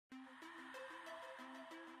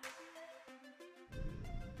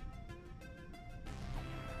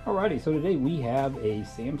Alrighty, so today we have a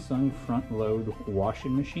Samsung front load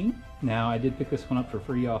washing machine. Now I did pick this one up for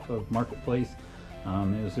free off of Marketplace.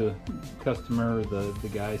 It was a customer, the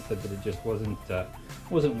guy said that it just wasn't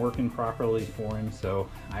working properly for him, so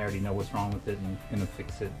I already know what's wrong with it and gonna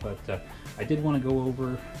fix it. But I did want to go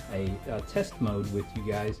over a test mode with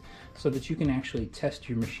you guys so that you can actually test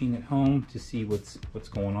your machine at home to see what's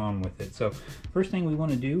going on with it. So first thing we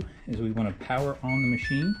want to do is we want to power on the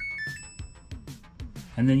machine.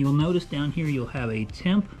 And then you'll notice down here you'll have a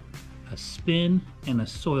temp, a spin, and a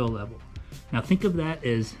soil level. Now think of that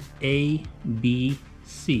as A, B,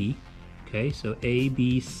 C. Okay, so A,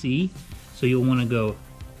 B, C. So you'll want to go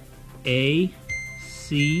A,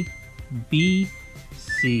 C, B,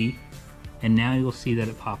 C, and now you'll see that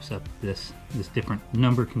it pops up this different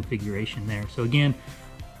number configuration there. So again,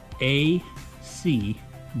 A, C,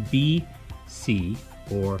 B, C,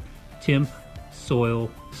 or temp,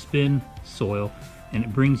 soil, spin, soil, and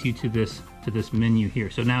it brings you to this menu here.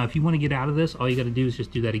 So now if you want to get out of this, all you got to do is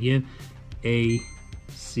just do that again. A,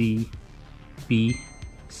 C, B,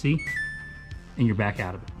 C, and you're back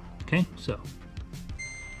out of it. Okay, so.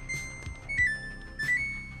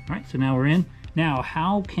 All right, so now we're in. Now,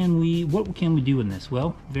 what can we do in this?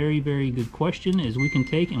 Well, very, very good question is we can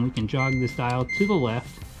take and we can jog this dial to the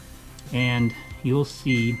left, and you'll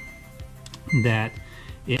see that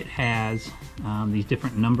it has these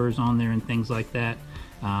different numbers on there and things like that.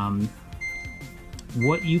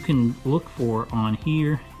 What you can look for on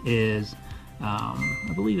here is,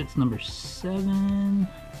 I believe it's number 7.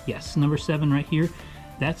 Yes, number 7 right here.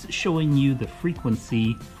 That's showing you the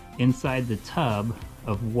frequency inside the tub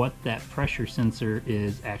of what that pressure sensor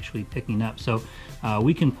is actually picking up. So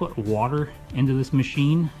we can put water into this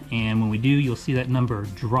machine, and when we do, you'll see that number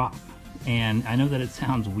drop. And I know that it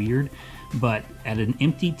sounds weird, but at an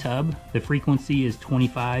empty tub, the frequency is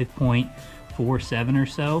 25.47 or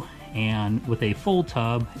so, and with a full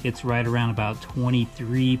tub, it's right around about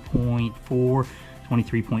 23.4,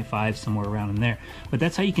 23.5, somewhere around in there. But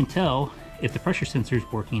that's how you can tell if the pressure sensor is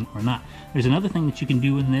working or not. There's another thing that you can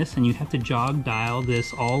do in this, and you have to jog dial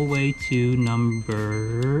this all the way to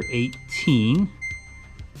number 18.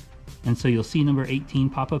 And so you'll see number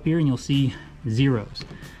 18 pop up here, and you'll see zeros.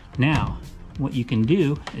 Now, what you can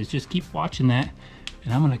do is just keep watching that,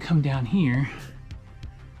 and I'm gonna come down here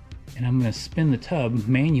and I'm gonna spin the tub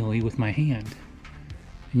manually with my hand.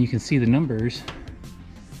 And you can see the numbers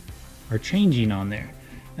are changing on there.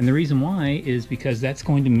 And the reason why is because that's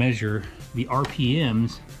going to measure the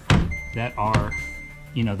RPMs that are,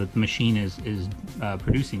 that the machine is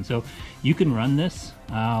producing. So you can run this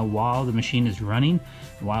while the machine is running,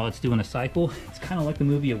 while it's doing a cycle. It's kind of like the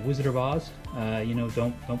movie of Wizard of Oz.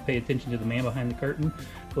 Don't pay attention to the man behind the curtain.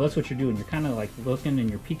 Well, that's what you're doing. You're kind of like looking and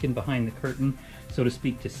you're peeking behind the curtain, so to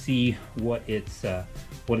speak, to see what it's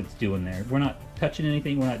doing there. We're not touching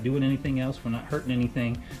anything. We're not doing anything else. We're not hurting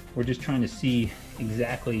anything. We're just trying to see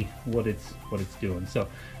exactly what it's doing. So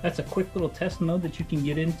that's a quick little test mode that you can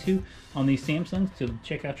get into on these Samsungs to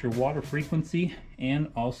check out your water frequency and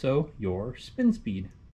also your spin speed.